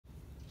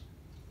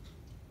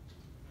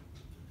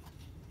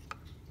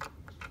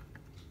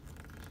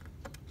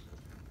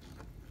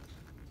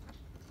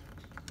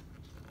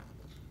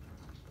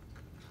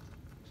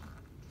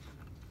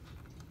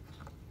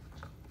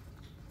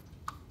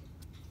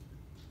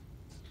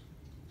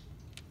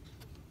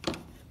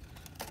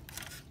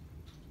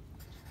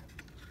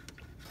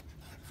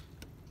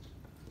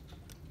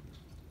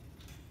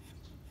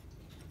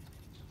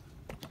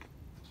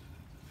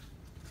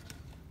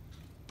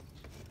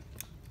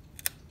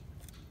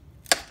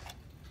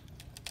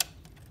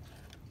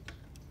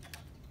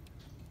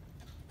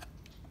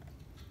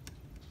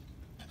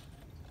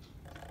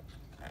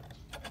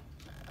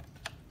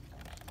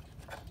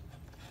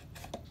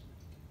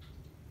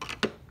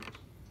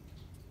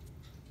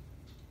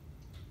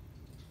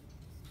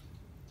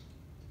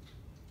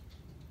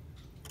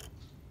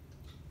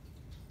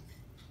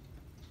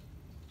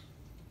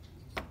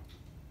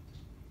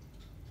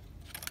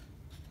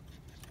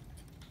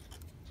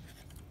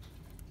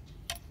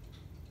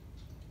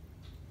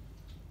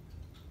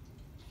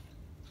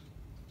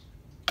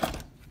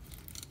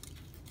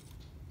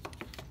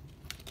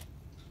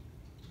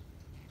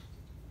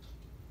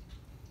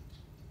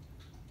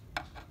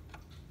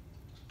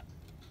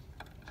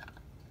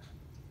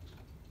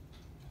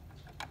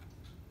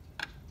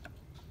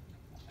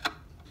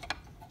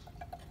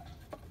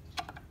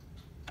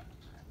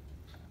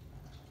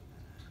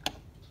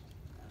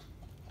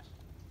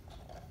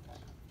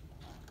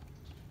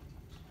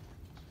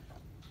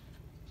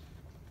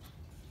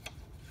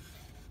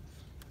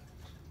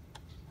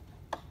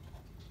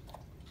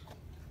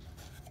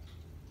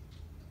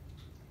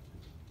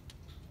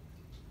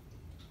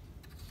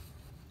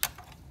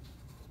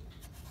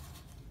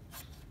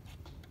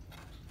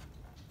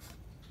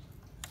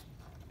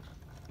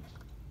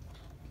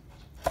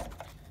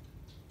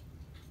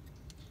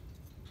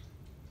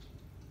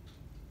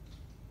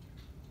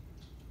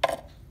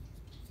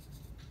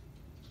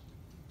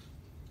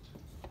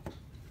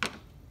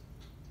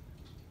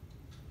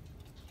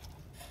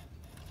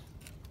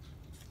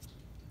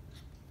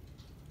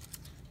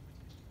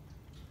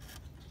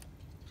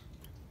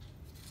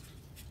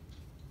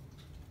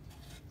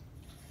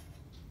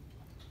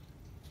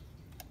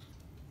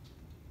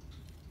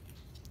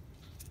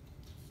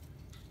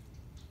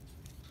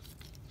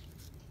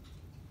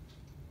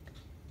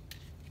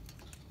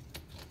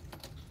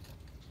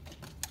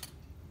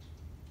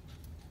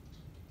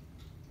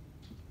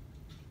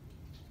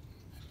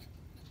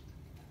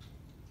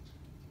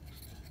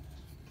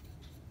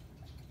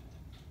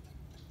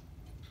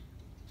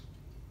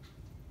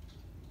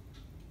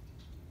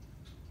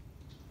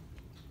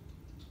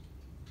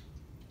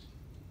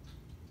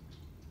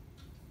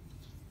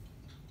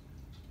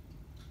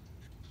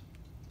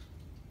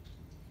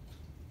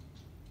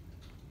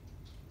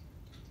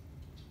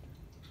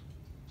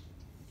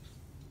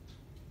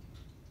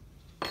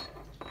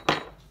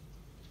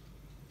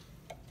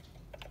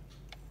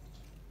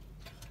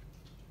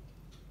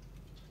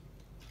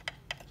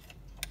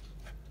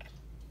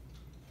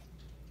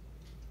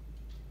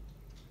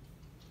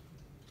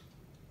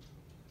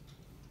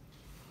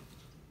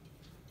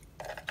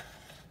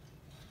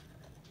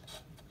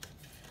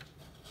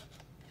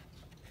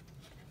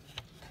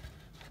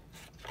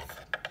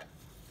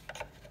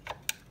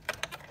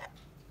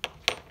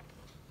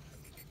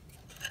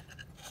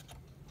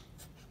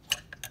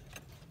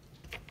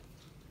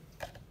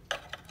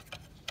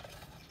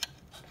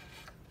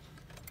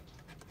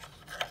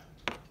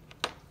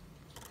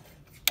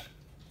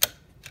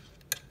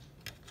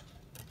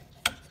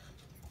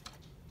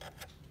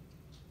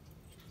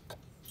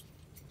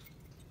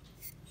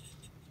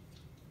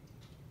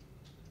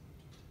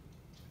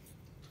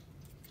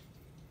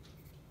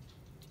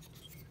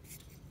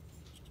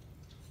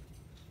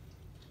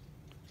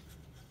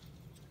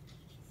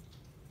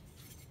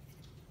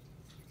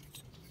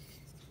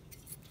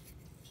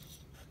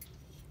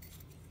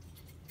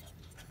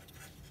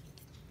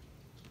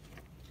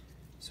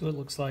So it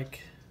looks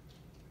like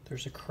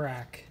there's a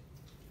crack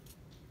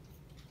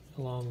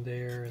along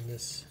there, and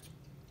this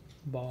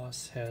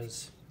boss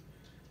has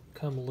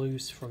come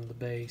loose from the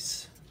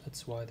base.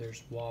 That's why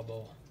there's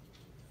wobble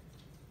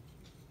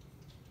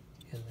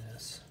in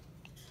this.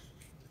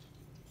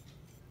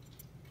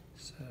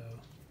 So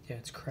yeah,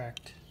 it's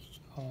cracked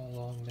all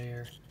along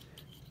there.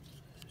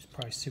 Just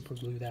probably super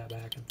glue that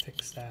back and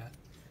fix that,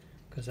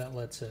 because that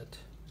lets it,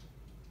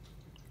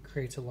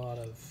 creates a lot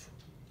of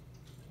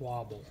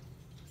wobble.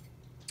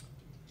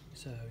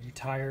 So your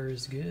tire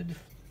is good.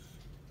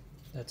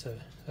 That's a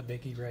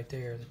biggie right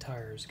there. The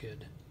tire is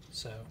good.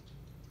 So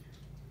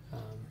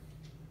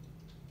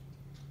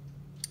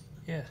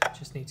yeah, it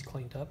just needs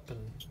cleaned up and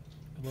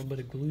a little bit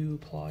of glue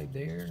applied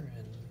there,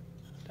 and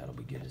that'll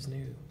be good as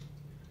new.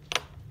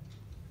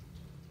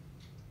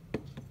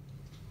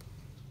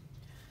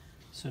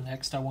 So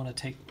next I want to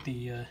take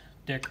the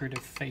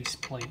decorative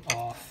faceplate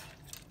off,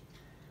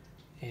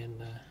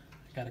 and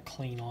I got to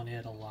clean on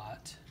it a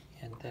lot.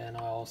 And then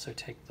I'll also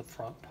take the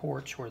front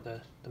porch where the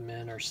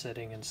men are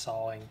sitting and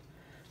sawing.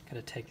 Got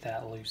to take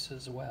that loose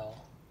as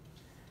well.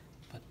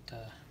 But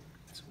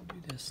so we'll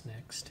do this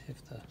next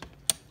if the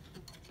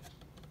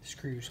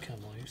screws come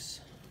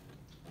loose.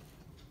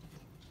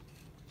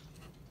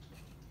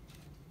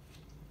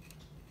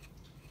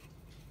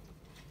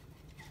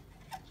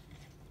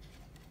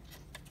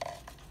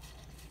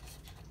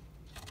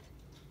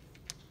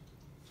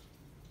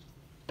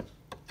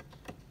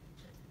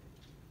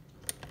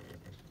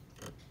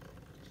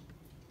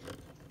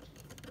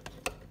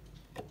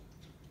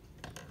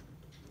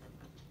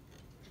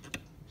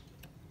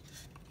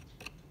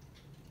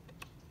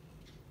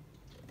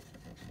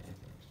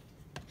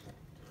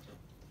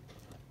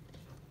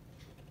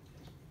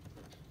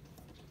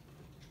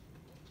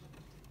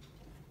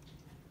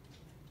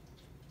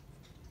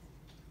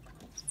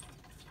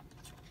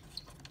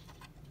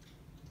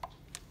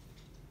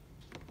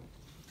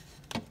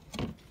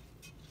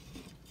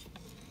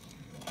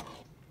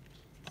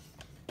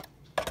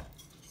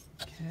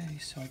 Okay,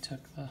 so I took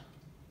the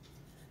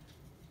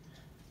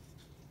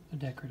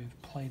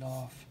decorative plate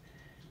off,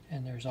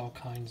 and there's all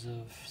kinds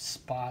of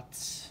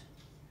spots.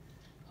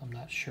 I'm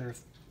not sure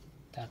if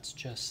that's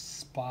just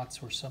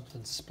spots where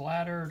something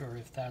splattered or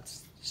if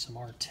that's some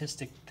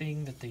artistic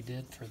thing that they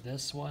did for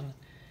this one,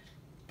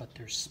 but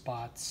there's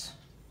spots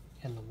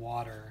in the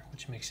water,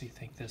 which makes you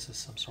think this is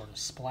some sort of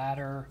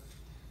splatter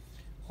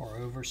or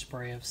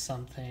overspray of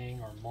something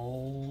or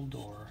mold,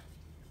 or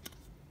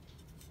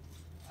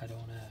I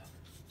don't know.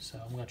 So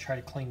I'm going to try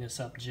to clean this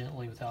up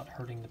gently without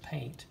hurting the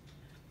paint.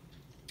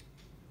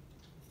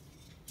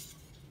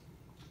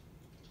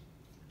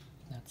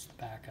 That's the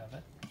back of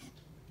it.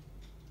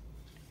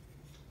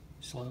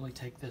 Slowly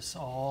take this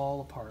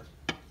all apart.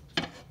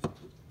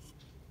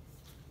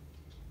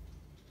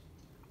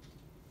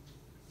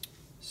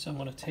 So I'm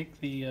going to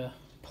take the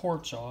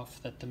porch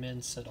off that the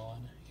men sit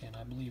on, and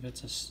I believe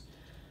it's a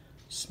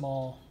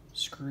small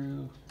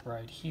screw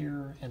right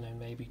here, and then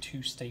maybe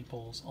 2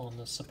 staples on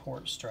the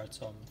support struts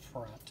on the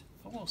front,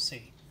 but we'll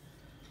see.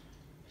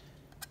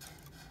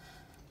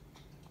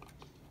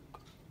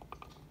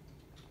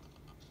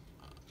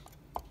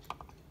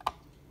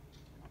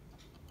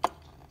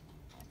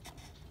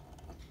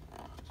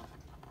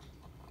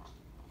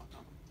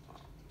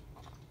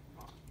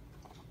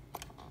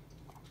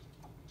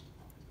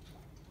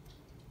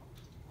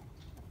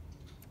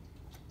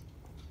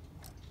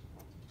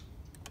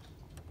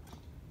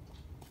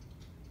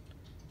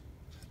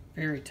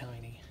 Very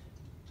tiny,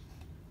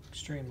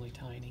 extremely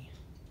tiny.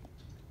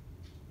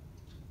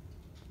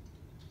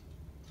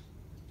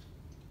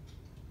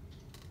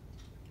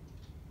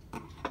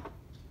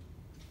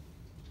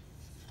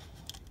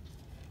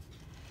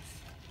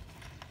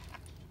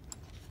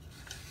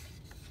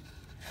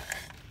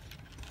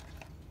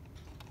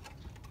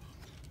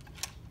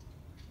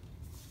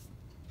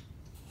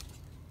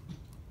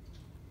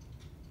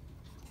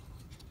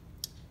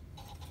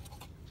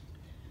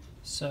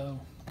 So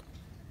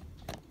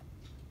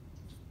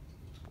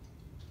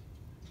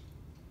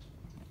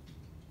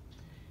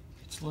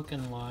it's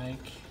looking like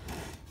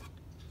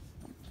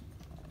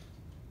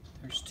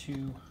there's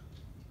 2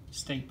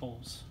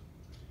 staples.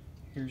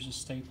 Here's a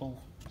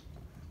staple,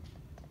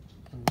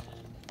 and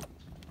then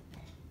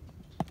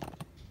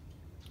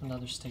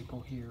another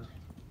staple here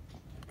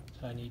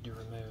that I need to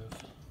remove.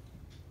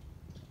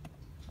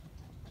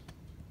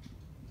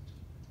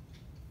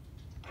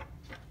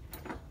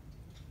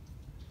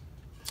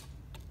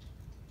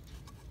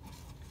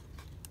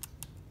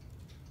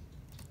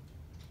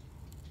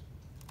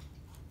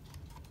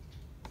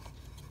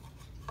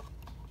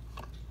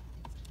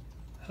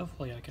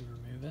 Hopefully I can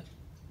remove it.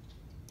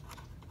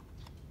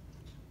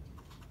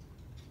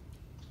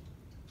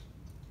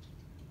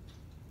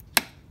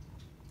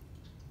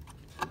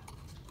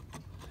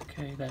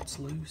 Okay, that's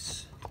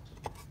loose.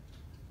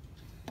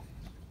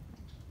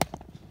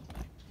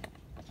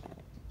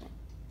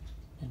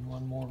 And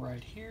one more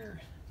right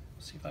here.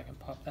 See if I can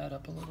pop that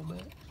up a little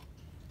bit.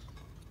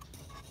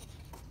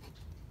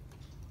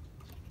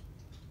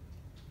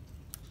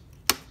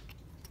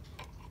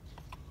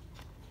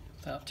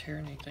 without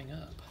tearing anything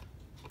up.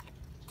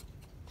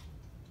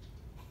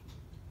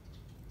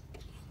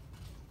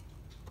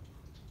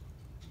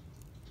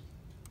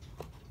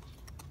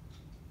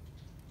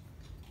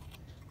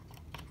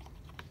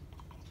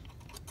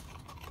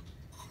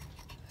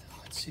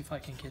 Let's see if I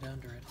can get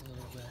under it a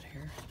little bit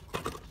here.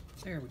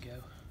 There we go.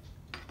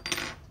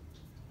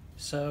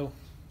 So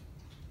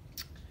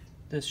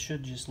this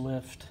should just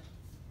lift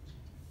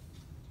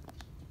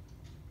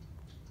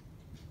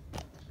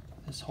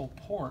this whole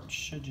porch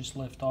should just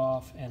lift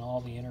off, and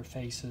all the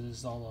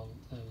interfaces, all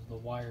the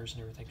wires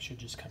and everything should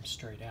just come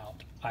straight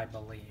out, I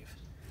believe.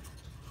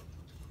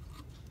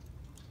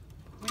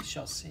 We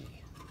shall see.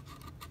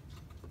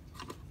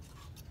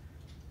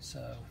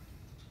 So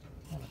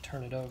I'm going to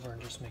turn it over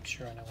and just make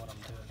sure I know what I'm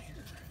doing here.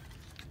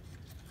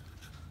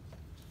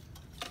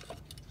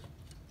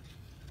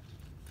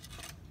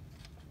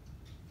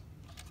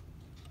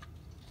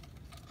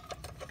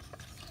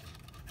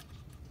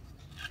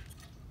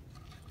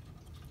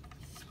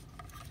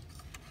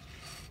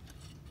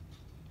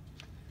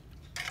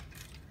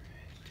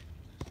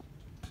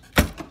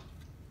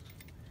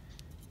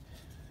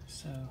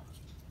 So,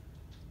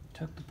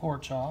 took the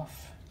porch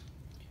off,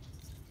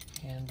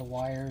 and the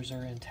wires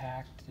are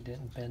intact. It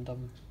didn't bend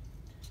them,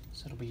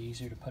 so it'll be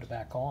easier to put it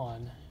back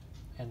on,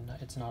 and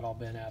it's not all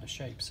bent out of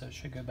shape, so it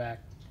should go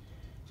back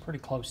pretty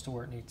close to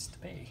where it needs to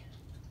be.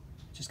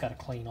 Just got to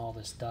clean all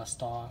this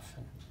dust off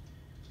and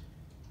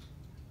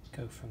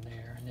go from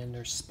there. And then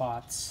there's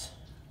spots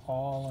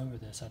all over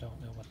this. I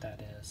don't know what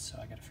that is, so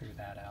I got to figure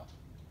that out.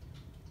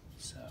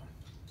 So,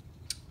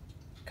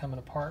 coming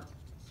apart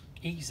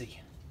easy.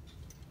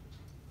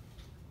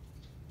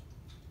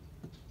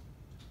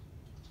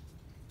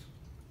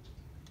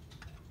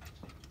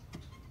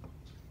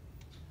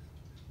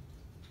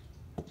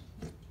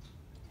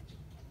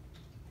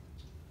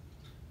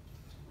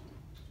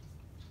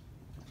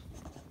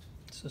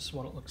 This is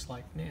what it looks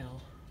like now.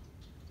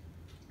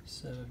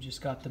 So I've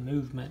just got the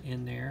movement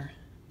in there,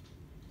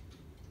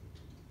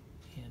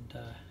 and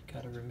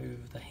got to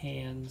remove the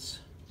hands,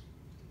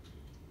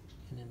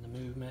 and then the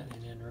movement,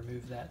 and then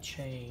remove that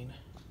chain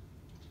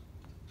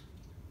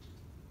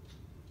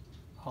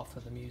off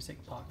of the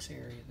music box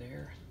area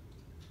there.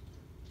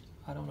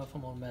 I don't know if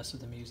I'm going to mess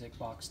with the music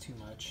box too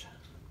much.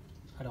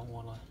 I don't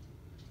want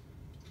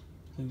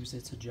to lose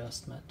its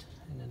adjustment.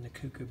 And then the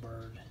Cuckoo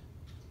bird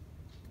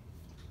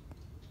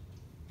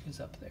is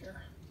up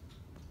there.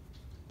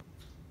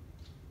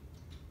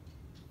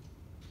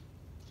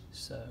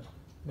 So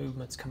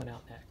movement's coming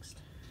out next.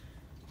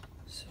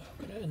 So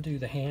I'm going to undo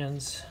the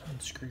hands,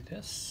 unscrew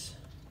this.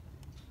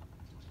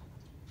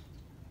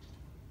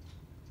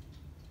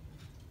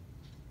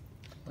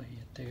 Lay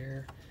it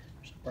there.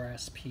 There's a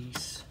brass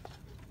piece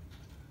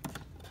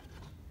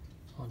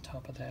on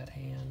top of that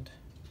hand.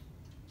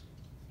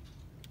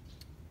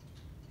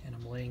 And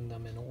I'm laying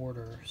them in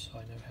order so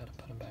I know how to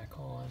put them back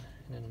on.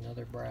 And then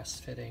another brass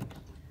fitting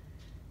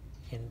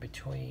in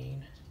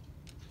between.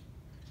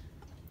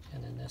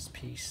 And then this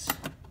piece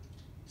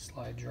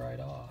slides right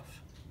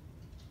off,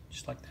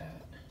 just like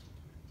that.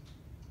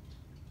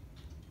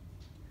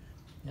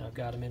 Now I've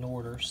got them in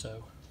order,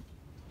 so,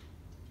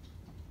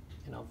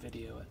 and I'll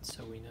video it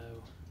so we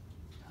know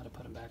how to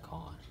put them back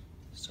on.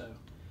 So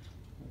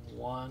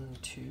 1,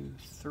 2,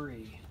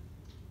 3.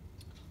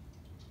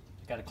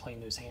 I got to clean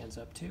those hands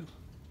up too.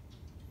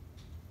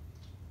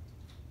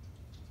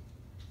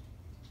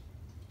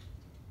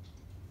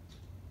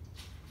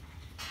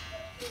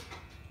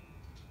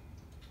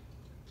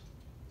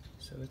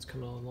 So it's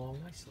coming along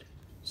nicely.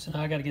 So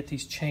now I got to get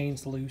these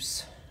chains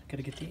loose. Got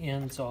to get the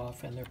ends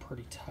off, and they're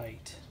pretty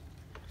tight.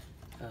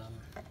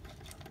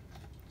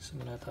 So I'm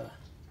gonna have to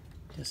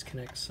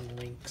disconnect some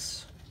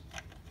links.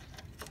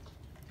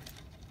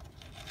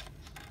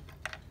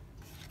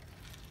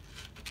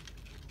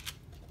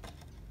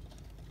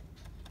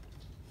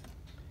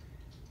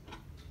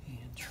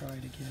 And try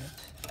to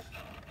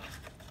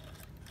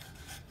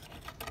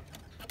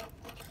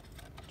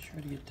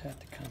get that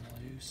to come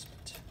loose.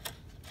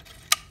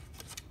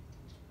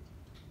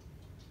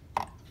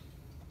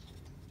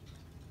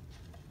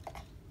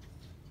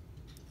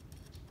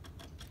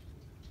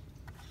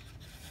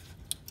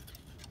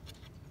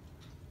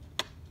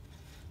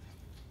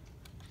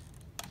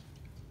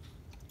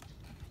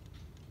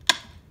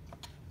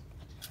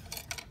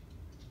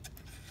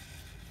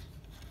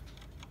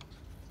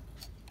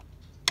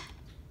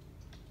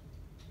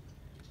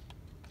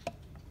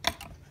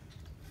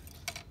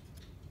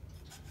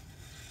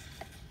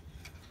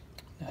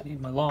 But I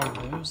need my long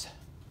nose.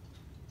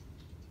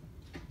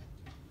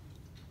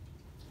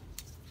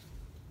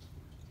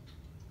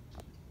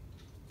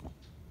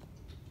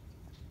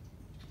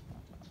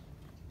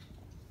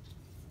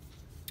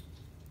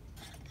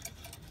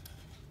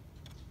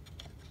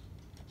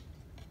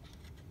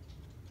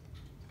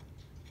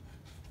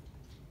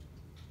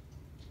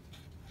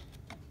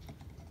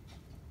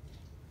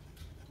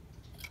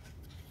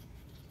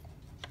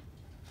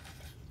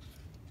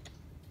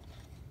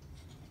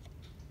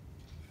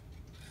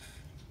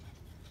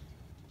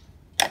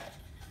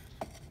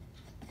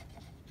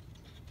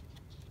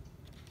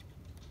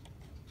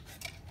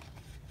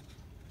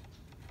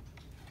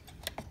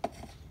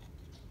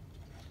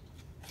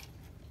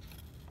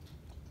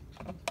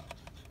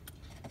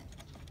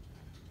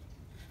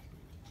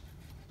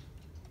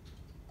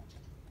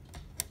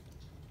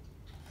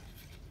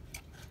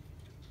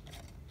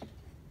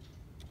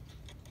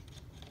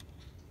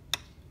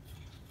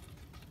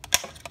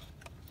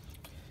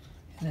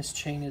 this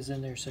chain is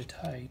in there so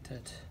tight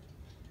that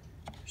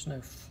there's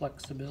no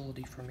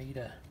flexibility for me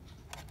to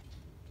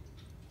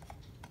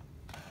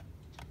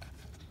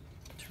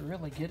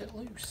really get it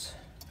loose.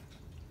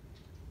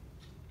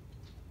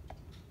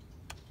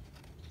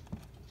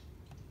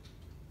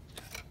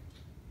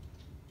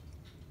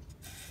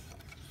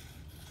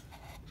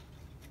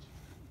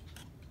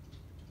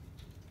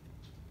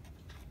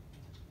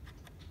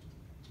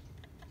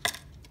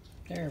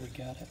 There, we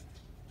got it.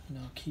 And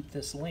I'll keep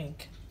this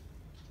link.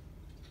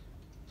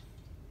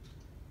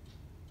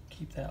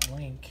 Keep that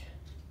link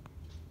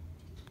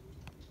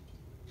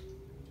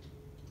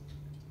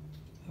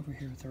over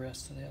here with the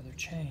rest of the other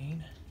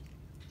chain.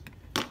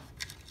 Take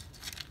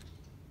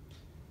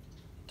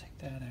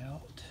that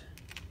out.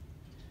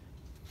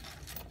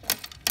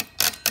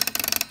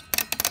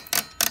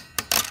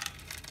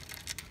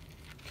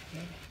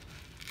 Okay.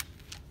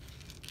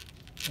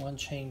 One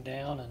chain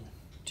down and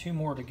two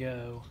more to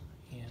go,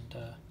 and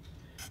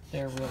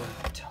they're really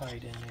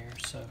tight in there,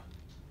 so.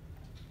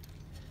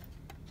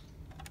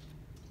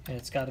 And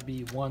it's got to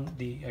be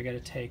I got to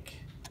take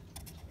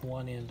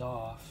one end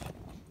off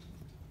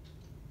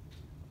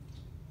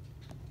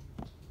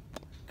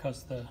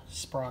because the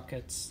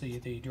sprockets,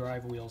 the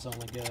drive wheels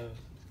only go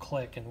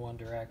click in one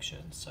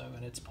direction. So,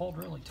 and it's pulled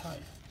really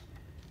tight.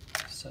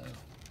 So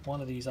one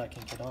of these I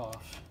can get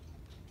off.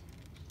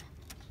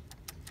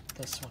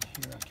 This one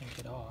here I can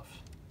get off.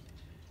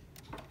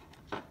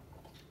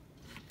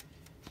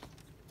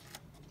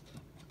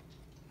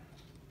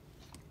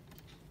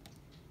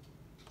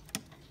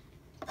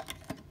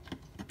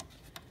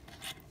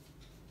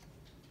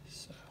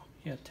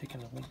 Yeah, taking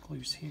the link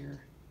loose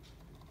here.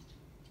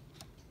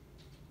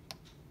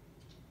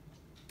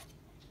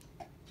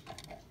 And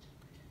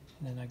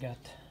then I got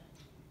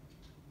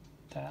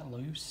that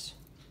loose.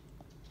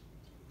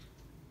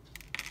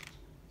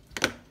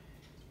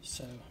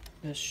 So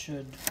this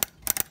should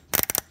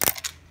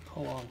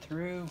pull on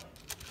through.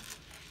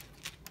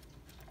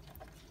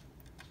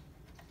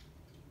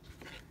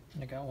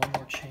 And I got one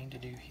more chain to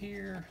do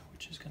here,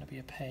 which is going to be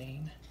a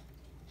pain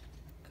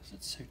because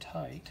it's so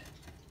tight.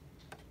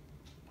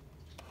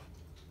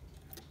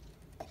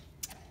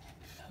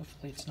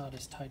 Hopefully it's not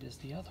as tight as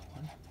the other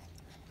one.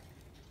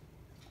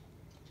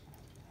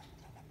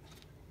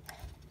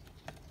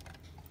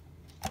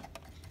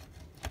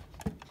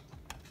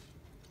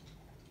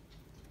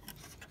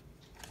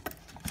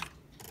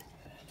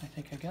 And I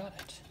think I got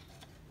it.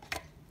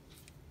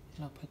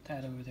 And I'll put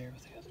that over there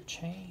with the other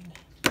chain,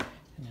 and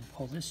then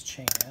pull this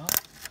chain out.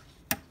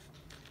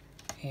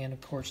 And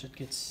of course it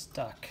gets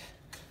stuck.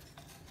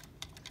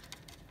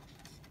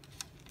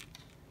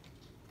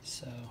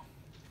 So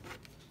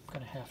I'm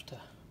going to have to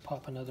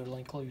pop another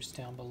link loose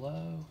down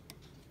below.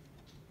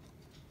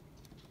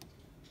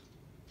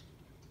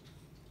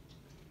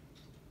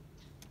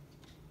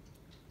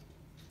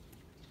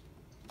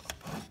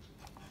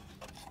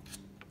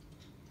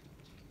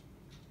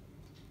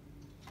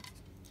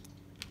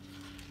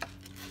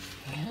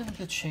 And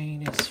the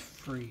chain is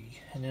free.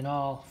 And then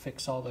I'll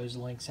fix all those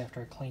links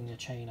after I clean the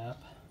chain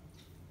up.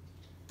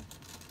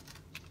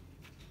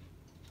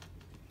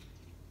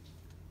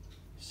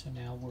 So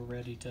now we're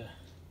ready to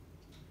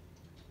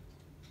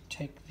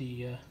take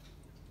the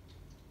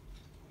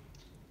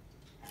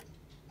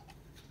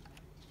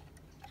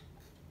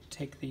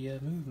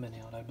movement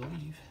out, I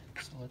believe.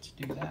 So let's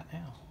do that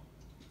now.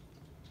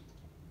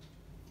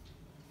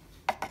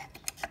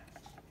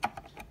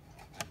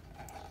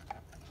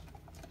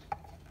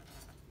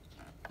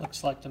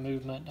 Looks like the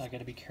movement, I got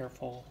to be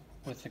careful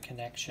with the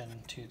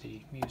connection to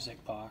the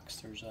music box.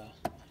 There's a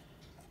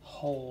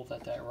hole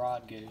that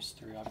rod goes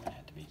through. I'm going to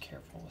have to be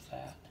careful with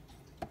that.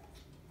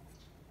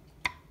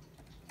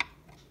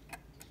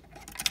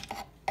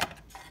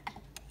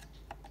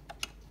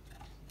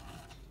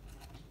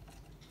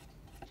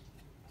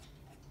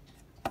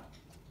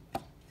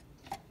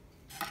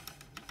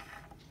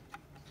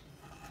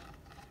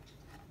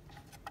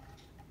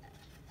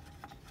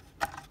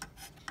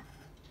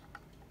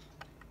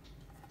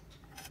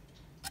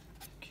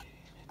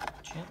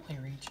 Gently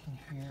reach in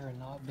here and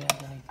not bend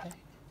anything.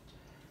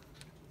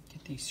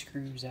 Get these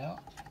screws out.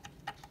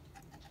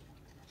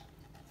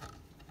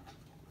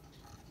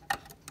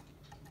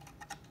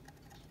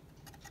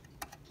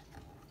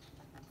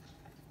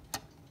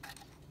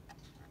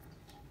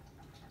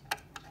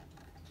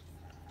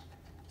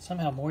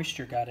 Somehow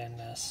moisture got in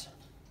this.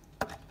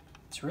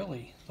 It's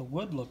really, the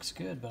wood looks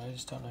good, but I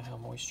just don't know how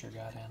moisture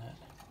got in it.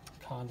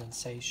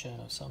 Condensation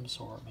of some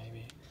sort,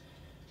 maybe.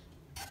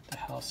 The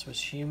house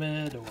was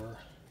humid or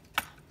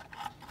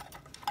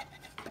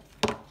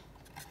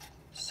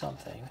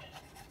something.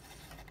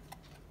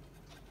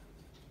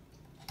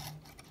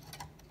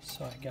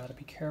 So I got to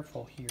be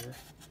careful here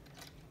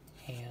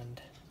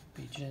and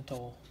be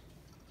gentle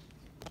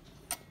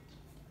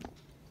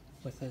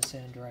with this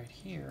end right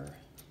here.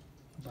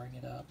 Bring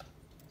it up.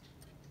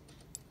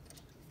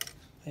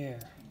 There.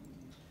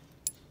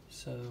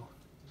 So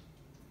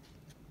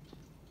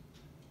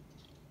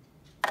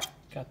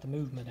got the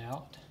movement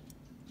out.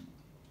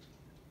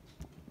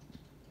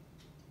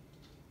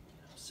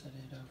 I'll set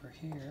it over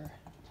here.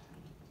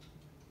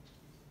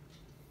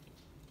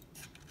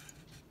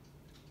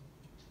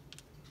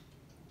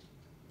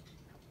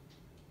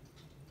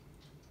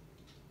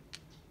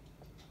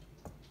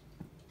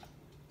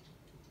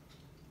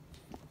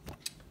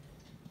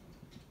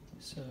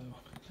 So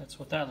that's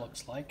what that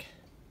looks like.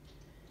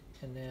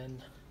 And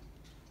then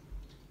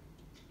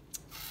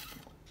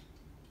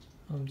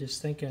I'm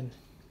just thinking,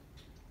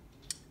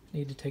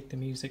 need to take the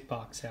music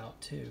box out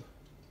too.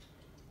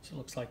 So it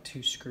looks like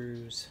 2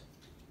 screws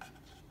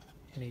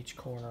in each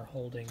corner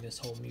holding this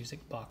whole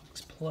music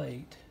box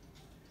plate.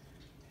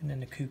 And then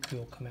the Cuckoo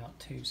will come out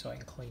too, so I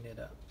can clean it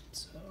up.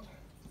 So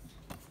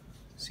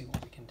see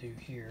what we can do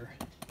here.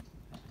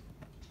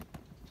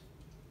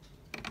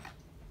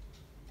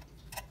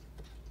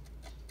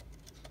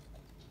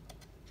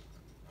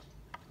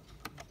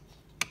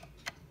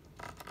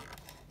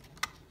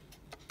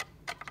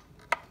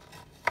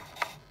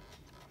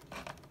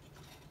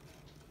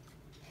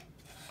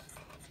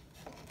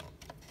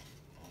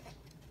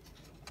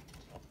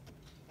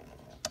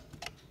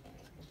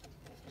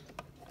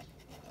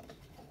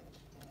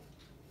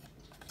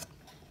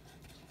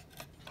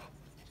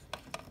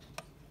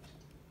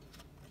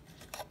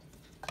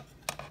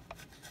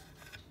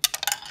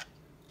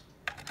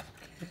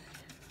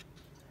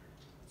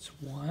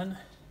 One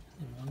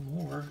and one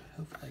more.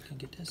 Hopefully I can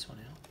get this one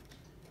out.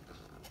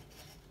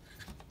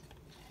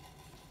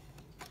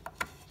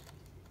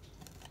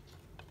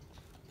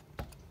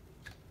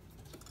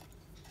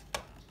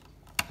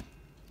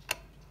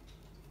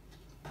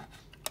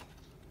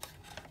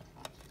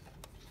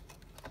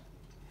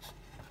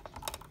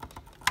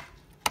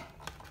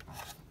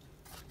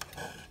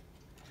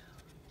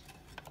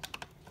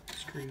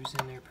 Screws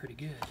in there pretty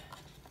good.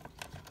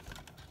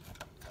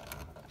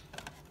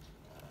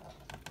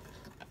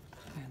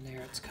 And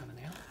there it's coming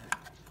out.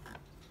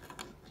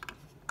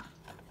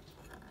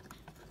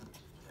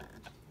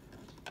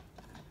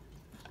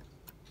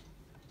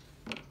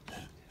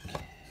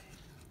 Okay.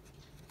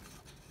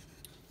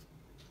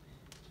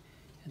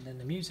 And then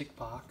the music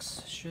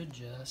box should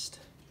just,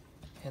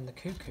 and the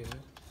Cuckoo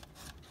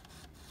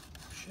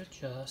should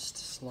just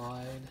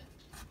slide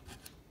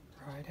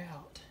right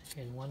out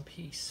in one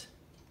piece.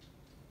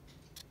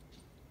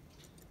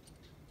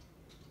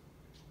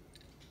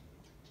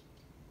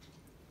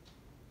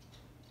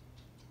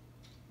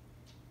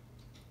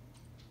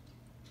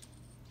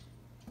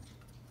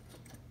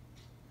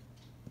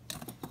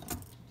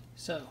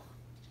 So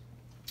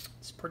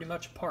it's pretty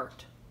much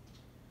apart.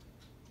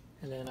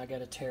 And then I got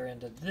to tear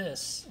into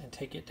this and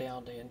take it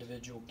down to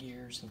individual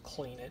gears and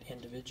clean it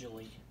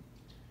individually.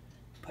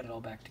 Put it all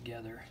back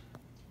together.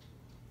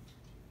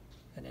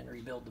 And then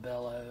rebuild the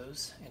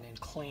bellows and then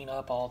clean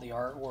up all the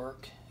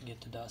artwork, get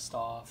the dust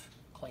off,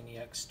 clean the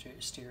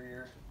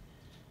exterior,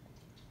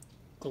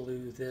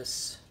 glue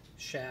this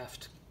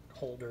shaft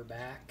holder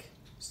back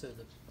so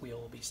the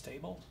wheel will be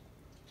stable.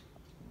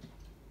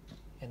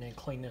 And then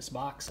clean this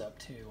box up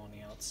too on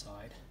the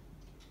outside.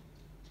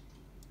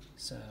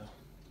 So,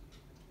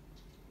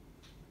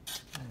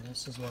 and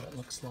this is what it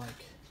looks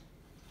like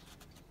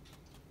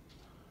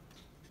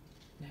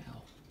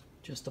now,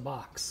 just a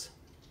box.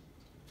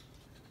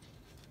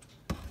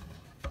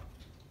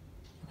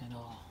 And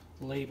I'll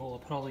label, I'll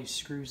put all these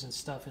screws and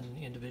stuff in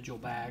individual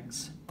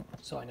bags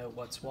so I know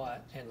what's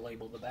what, and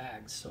label the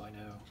bags so I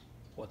know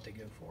what they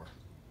go for.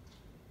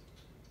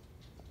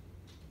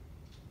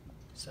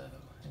 So,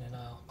 and then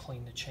I'll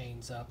clean the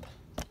chains up,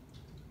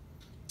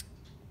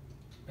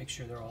 make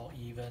sure they're all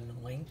even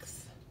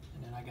length,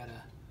 and then I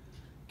gotta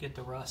get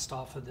the rust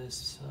off of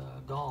this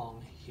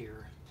gong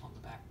here on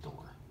the back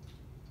door,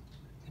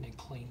 and then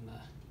clean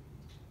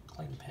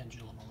the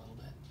pendulum a little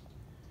bit.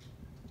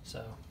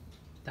 So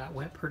that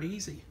went pretty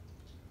easy.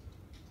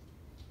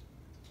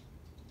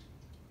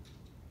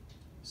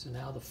 So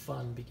now the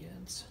fun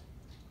begins.